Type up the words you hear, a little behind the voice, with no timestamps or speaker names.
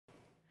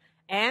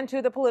And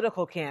to the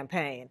political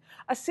campaign.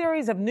 A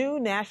series of new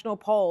national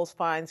polls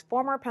finds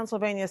former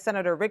Pennsylvania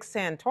Senator Rick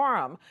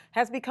Santorum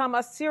has become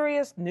a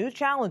serious new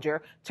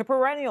challenger to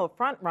perennial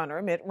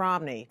frontrunner Mitt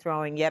Romney,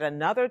 throwing yet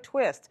another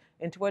twist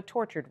into a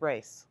tortured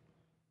race.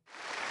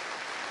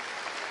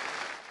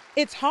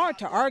 It's hard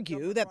to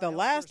argue that the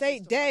last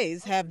 8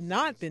 days have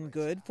not been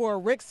good for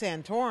Rick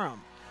Santorum.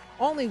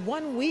 Only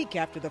 1 week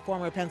after the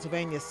former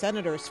Pennsylvania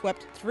senator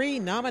swept 3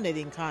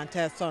 nominating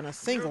contests on a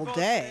single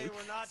day,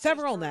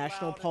 several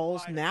national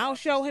polls now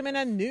show him in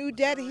a new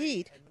dead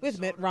heat with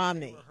Mitt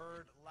Romney.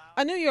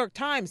 A New York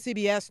Times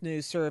CBS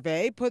News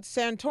survey puts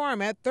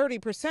Santorum at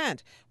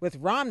 30%, with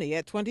Romney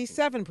at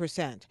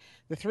 27%.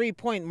 The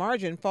 3-point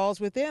margin falls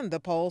within the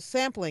poll's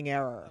sampling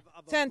error.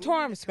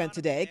 Santorum spent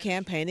today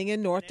campaigning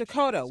in North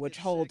Dakota, which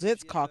holds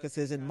its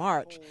caucuses in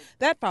March.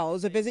 That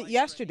follows a visit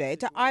yesterday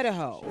to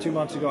Idaho. 2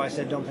 months ago, I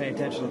said don't pay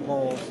attention to the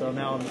polls. So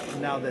now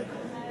that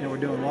we're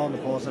doing well in the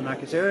polls, I'm not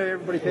going to say, hey,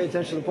 everybody pay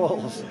attention to the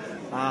polls.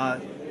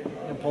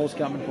 Polls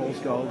come and polls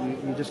go.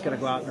 You just got to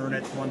go out and earn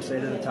it one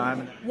state at a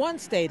time. One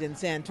state in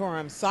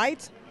Santorum's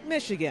sights,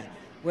 Michigan,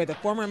 where the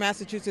former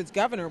Massachusetts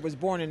governor was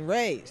born and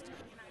raised.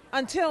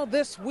 Until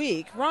this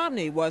week,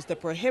 Romney was the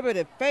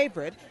prohibitive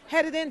favorite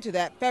headed into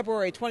that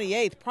February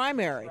 28th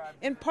primary,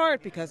 in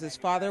part because his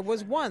father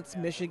was once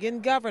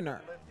Michigan governor.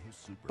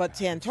 But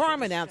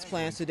Santorum announced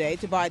plans today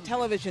to buy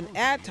television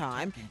ad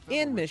time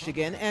in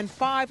Michigan and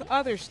 5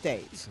 other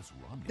states.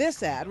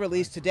 This ad,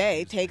 released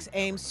today, takes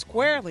aim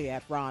squarely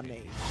at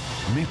Romney.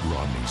 Mitt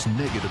Romney's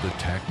negative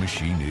attack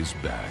machine is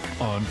back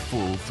on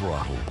full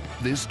throttle.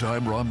 This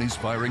time, Romney's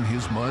firing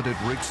his mud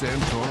at Rick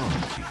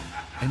Santorum.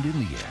 And in the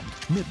end,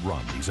 Mitt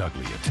Romney's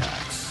ugly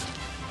attacks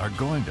are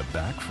going to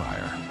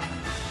backfire.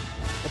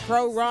 The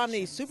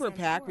pro-Romney super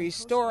PAC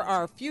Restore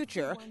Our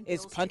Future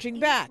is punching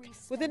back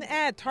with an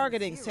ad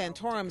targeting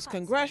Santorum's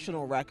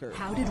congressional record.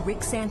 How did Rick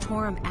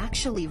Santorum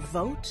actually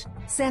vote?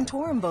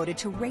 Santorum voted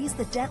to raise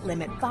the debt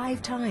limit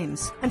 5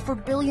 times and for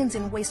billions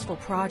in wasteful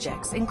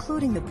projects,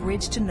 including the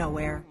bridge to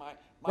nowhere.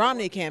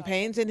 Romney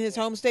campaigns in his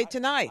home state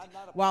tonight,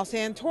 while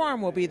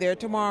Santorum will be there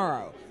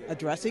tomorrow,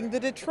 addressing the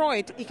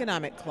Detroit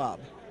Economic Club.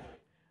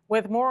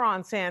 With more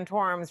on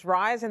Santorum's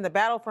rise in the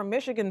battle for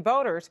Michigan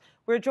voters,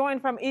 we're joined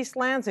from East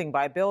Lansing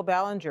by Bill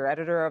Ballenger,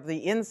 editor of the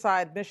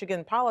Inside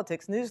Michigan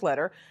Politics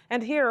newsletter,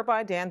 and here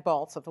by Dan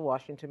Balz of the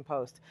Washington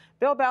Post.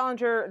 Bill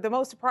Ballenger, the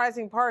most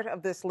surprising part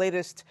of this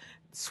latest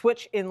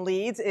switch in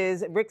leads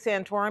is Rick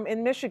Santorum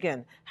in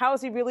Michigan. How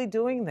is he really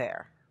doing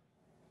there?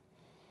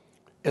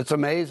 It's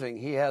amazing.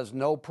 He has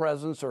no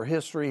presence or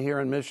history here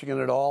in Michigan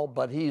at all,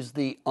 but he's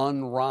the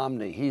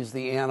un-Romney. He's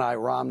the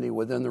anti-Romney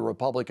within the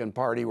Republican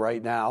Party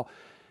right now.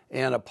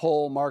 And a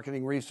poll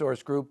marketing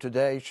resource group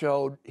today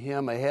showed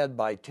him ahead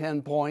by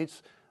 10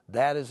 points.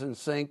 That is in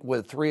sync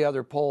with 3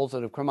 other polls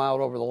that have come out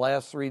over the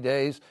last 3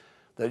 days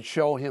that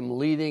show him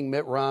leading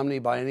Mitt Romney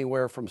by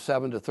anywhere from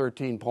 7 to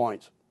 13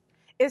 points.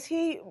 Is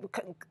he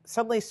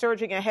suddenly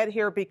surging ahead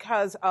here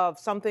because of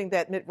something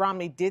that Mitt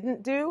Romney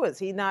didn't do? Has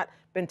he not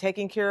been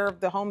taking care of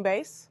the home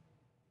base?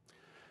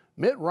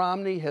 Mitt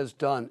Romney has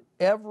done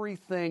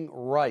everything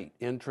right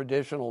in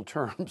traditional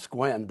terms,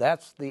 Gwen.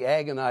 That's the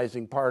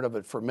agonizing part of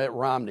it for Mitt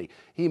Romney.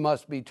 He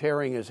must be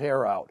tearing his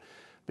hair out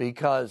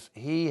because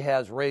he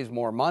has raised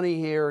more money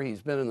here.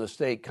 He's been in the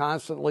state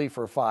constantly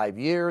for 5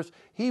 years.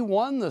 He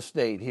won the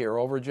state here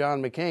over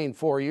John McCain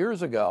 4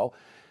 years ago.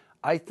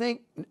 I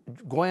think,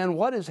 Gwen,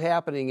 what is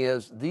happening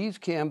is these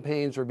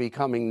campaigns are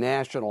becoming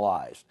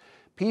nationalized.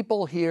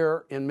 People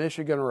here in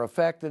Michigan are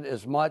affected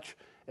as much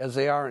as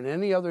they are in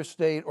any other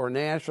state or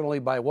nationally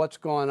by what's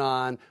gone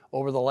on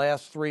over the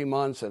last 3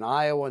 months in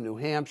Iowa, New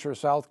Hampshire,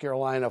 South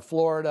Carolina,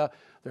 Florida.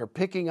 They're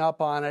picking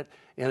up on it,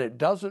 and it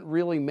doesn't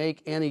really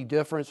make any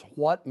difference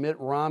what Mitt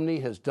Romney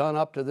has done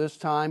up to this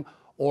time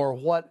or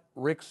what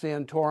Rick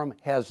Santorum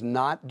has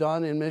not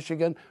done in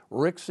Michigan.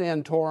 Rick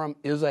Santorum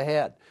is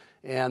ahead,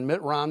 and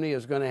Mitt Romney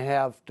is going to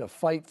have to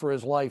fight for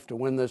his life to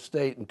win this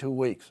state in 2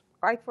 weeks.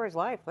 Fight for his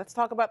life. Let's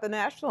talk about the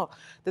national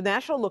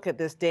look at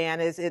this,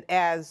 Dan. Is it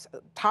as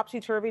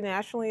topsy-turvy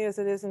nationally as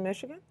it is in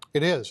Michigan?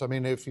 It is. I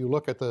mean, if you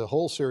look at the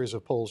whole series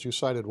of polls, you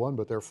cited one,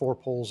 but there are 4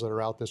 polls that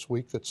are out this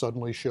week that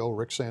suddenly show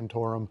Rick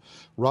Santorum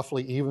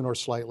roughly even or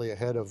slightly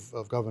ahead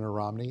of Governor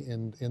Romney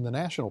in the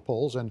national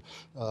polls. And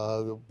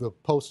the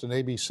Post and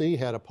ABC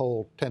had a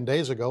poll 10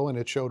 days ago, and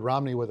it showed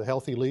Romney with a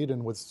healthy lead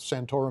and with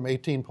Santorum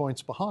 18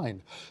 points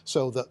behind.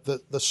 So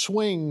the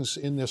swings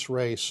in this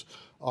race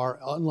are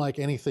unlike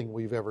anything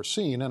we've ever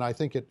seen, and I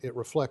think it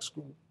reflects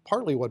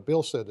partly what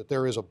Bill said, that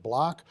there is a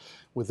block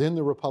within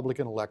the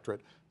Republican electorate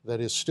that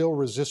is still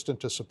resistant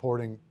to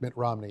supporting Mitt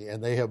Romney,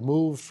 and they have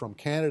moved from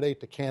candidate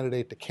to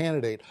candidate to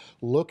candidate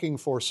looking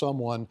for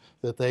someone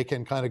that they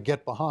can kind of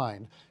get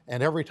behind.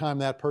 And every time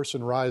that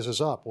person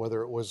rises up,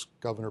 whether it was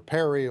Governor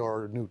Perry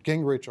or Newt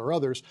Gingrich or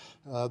others,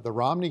 the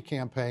Romney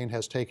campaign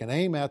has taken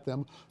aim at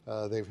them.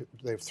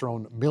 They've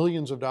thrown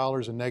millions of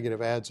dollars in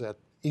negative ads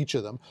each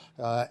of them,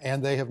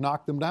 and they have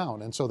knocked them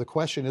down. And so the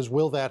question is,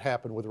 will that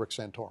happen with Rick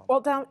Santorum?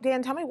 Well,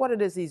 Dan, tell me what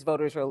it is these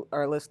voters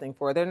are listening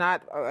for. They're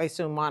not, I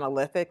assume,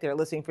 monolithic. They're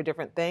listening for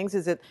different things.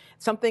 Is it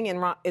something in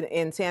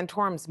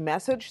Santorum's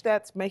message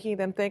that's making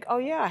them think, oh,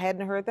 yeah, I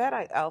hadn't heard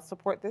that. I'll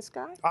support this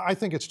guy? I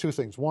think it's two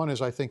things. One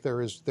is I think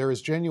there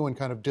is genuine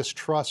kind of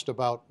distrust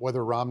about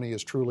whether Romney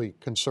is truly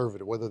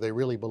conservative, whether they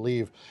really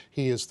believe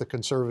he is the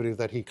conservative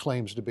that he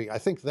claims to be. I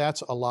think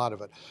that's a lot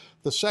of it.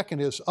 The second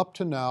is, up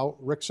to now,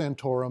 Rick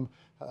Santorum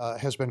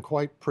has been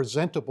quite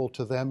presentable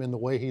to them in the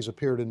way he's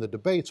appeared in the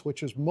debates,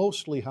 which is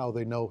mostly how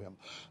they know him.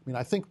 I mean,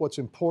 I think what's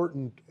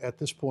important at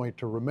this point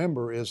to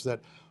remember is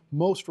that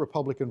most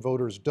Republican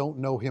voters don't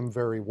know him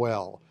very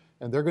well.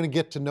 And they're going to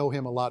get to know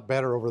him a lot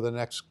better over the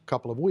next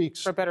couple of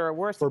weeks. For better or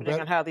worse,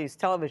 depending on how these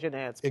television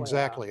ads play out.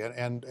 Exactly.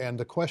 And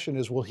the question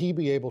is, will he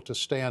be able to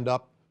stand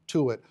up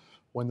to it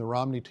when the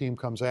Romney team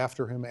comes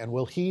after him? And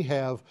will he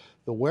have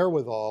the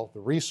wherewithal,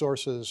 the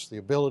resources, the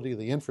ability,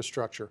 the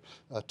infrastructure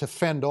to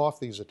fend off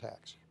these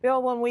attacks?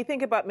 Bill, when we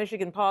think about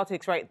Michigan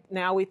politics right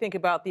now, we think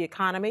about the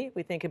economy,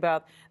 we think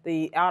about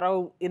the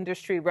auto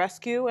industry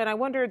rescue, and I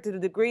wonder to the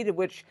degree to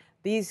which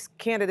these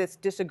candidates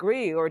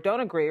disagree or don't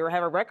agree or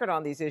have a record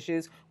on these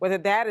issues, whether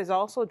that is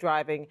also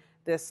driving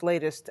this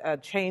latest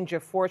change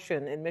of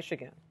fortune in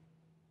Michigan.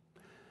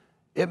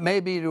 It may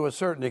be to a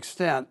certain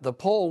extent. The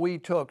poll we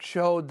took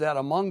showed that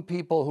among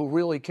people who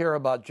really care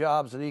about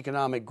jobs and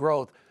economic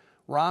growth,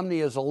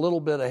 Romney is a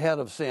little bit ahead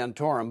of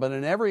Santorum. But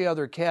in every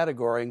other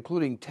category,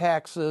 including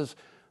taxes,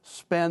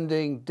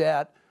 spending,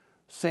 debt,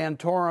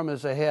 Santorum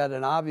is ahead,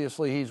 and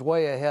obviously he's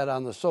way ahead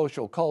on the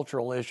social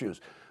cultural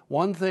issues.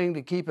 One thing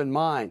to keep in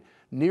mind,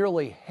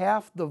 nearly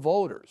half the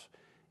voters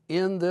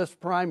in this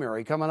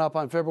primary coming up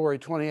on February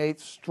 28th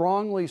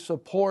strongly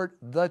support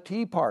the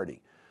Tea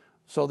Party.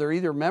 So they're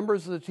either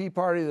members of the Tea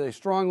Party, they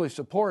strongly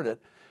support it,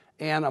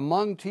 and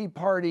among Tea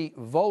Party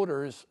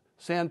voters,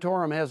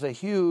 Santorum has a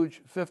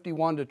huge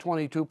 51 to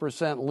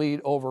 22%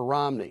 lead over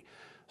Romney.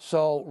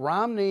 So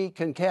Romney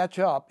can catch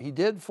up. He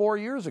did 4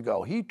 years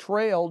ago. He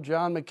trailed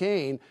John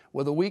McCain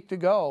with a week to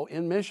go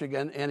in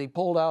Michigan, and he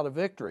pulled out a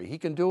victory. He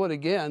can do it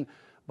again,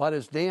 but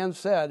as Dan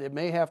said, it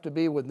may have to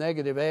be with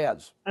negative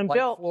ads, and like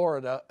Bill,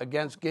 Florida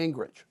against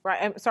Gingrich. Right.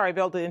 I'm sorry,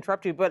 Bill, to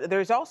interrupt you, but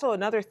there's also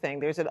another thing.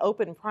 There's an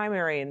open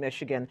primary in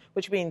Michigan,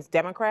 which means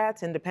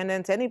Democrats,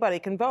 independents, anybody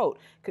can vote.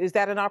 Is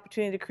that an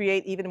opportunity to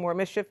create even more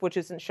mischief, which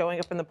isn't showing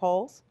up in the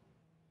polls?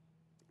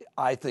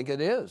 I think it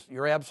is.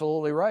 You're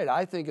absolutely right.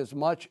 I think as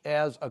much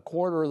as a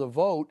quarter of the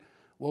vote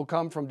will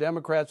come from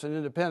Democrats and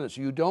independents.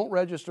 You don't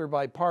register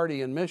by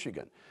party in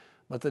Michigan.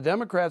 But the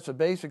Democrats have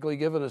basically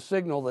given a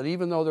signal that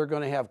even though they're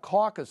going to have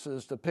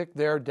caucuses to pick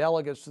their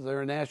delegates to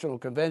their national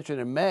convention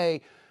in May,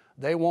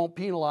 they won't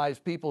penalize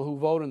people who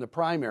vote in the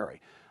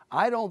primary.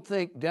 I don't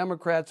think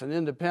Democrats and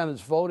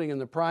independents voting in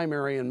the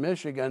primary in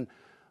Michigan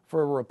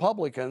for a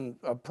Republican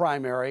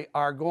primary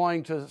are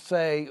going to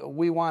say,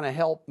 we want to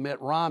help Mitt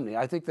Romney.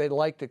 I think they'd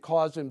like to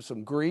cause him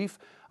some grief.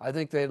 I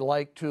think they'd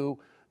like to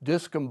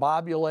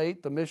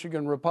discombobulate the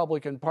Michigan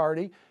Republican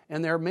Party,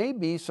 and there may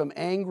be some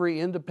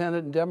angry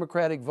independent and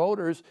Democratic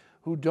voters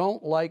who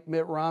don't like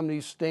Mitt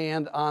Romney's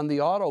stand on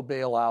the auto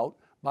bailout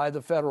by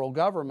the federal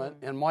government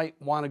and might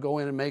want to go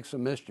in and make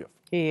some mischief.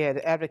 He had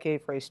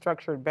advocated for a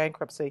structured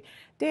bankruptcy.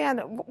 Dan,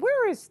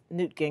 where is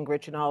Newt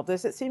Gingrich in all of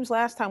this? It seems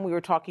last time we were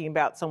talking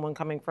about someone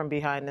coming from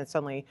behind and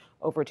suddenly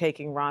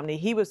overtaking Romney.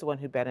 He was the one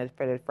who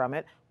benefited from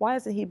it. Why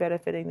isn't he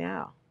benefiting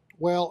now?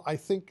 Well, I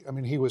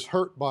mean, he was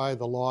hurt by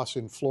the loss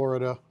in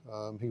Florida.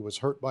 He was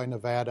hurt by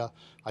Nevada.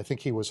 I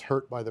think he was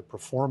hurt by the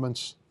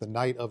performance the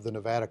night of the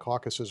Nevada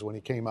caucuses when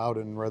he came out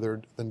and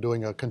rather than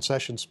doing a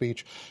concession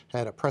speech,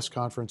 had a press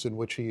conference in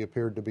which he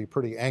appeared to be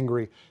pretty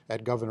angry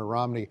at Governor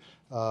Romney.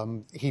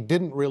 He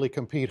didn't really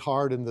compete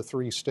hard in the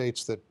 3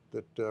 states that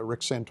Rick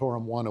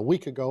Santorum won a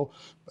week ago,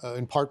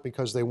 in part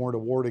because they weren't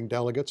awarding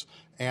delegates.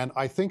 And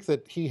I think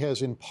that he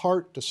has in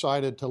part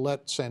decided to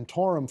let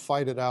Santorum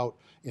fight it out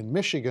in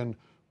Michigan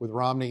with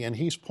Romney, and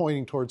he's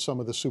pointing towards some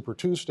of the Super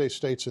Tuesday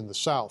states in the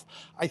South.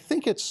 I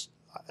think it's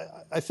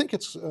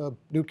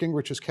Newt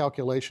Gingrich's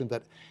calculation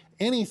that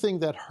anything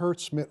that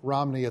hurts Mitt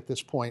Romney at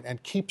this point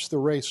and keeps the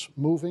race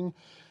moving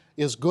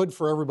is good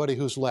for everybody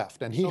who's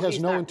left, and he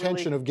has no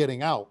intention of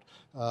getting out.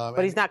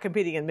 But he's not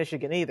competing in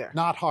Michigan either.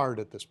 Not hard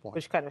at this point.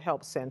 Which kind of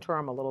helps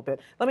Santorum a little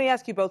bit. Let me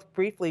ask you both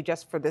briefly,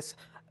 just for this,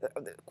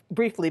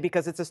 briefly,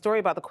 because it's a story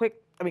about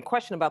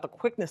question about the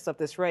quickness of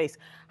this race.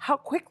 How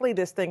quickly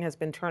this thing has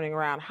been turning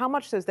around. How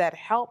much does that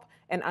help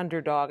an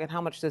underdog, and how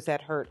much does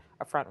that hurt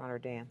a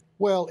frontrunner, Dan?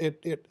 Well,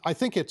 I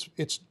think it's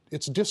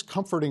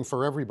discomforting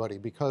for everybody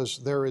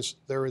because there is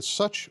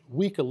such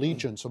weak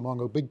allegiance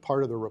among a big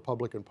part of the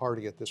Republican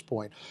Party at this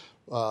point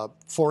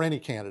for any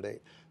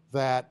candidate,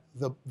 that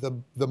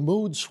the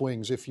mood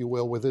swings, if you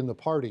will, within the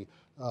party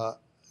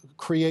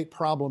create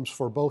problems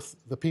for both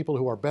the people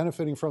who are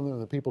benefiting from them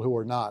and the people who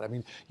are not. I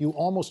mean, you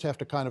almost have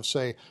to kind of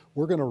say,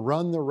 we're going to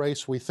run the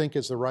race we think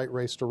is the right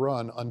race to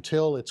run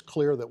until it's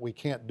clear that we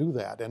can't do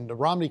that. And the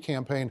Romney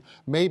campaign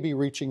may be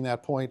reaching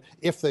that point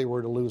if they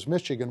were to lose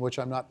Michigan, which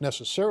I'm not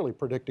necessarily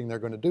predicting they're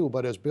going to do.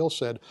 But as Bill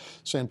said,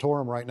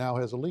 Santorum right now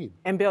has a lead.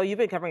 And Bill, you've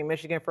been covering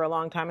Michigan for a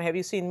long time. Have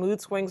you seen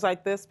mood swings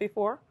like this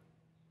before?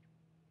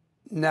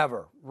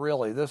 Never,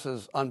 really. This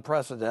is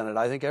unprecedented.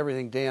 I think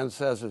everything Dan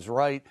says is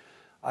right.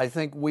 I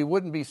think we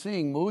wouldn't be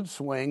seeing mood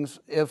swings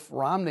if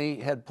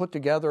Romney had put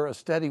together a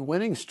steady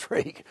winning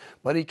streak,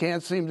 but he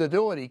can't seem to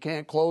do it. He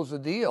can't close the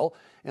deal.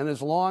 And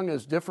as long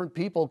as different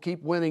people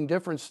keep winning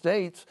different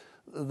states,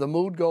 the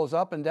mood goes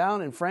up and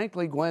down. And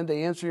frankly, Gwen, to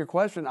answer your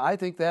question, I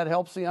think that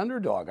helps the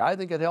underdog. I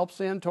think it helps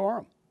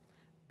Santorum.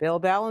 Bill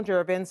Ballenger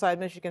of Inside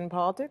Michigan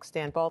Politics,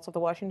 Dan Balz of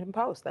the Washington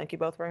Post. Thank you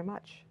both very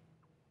much.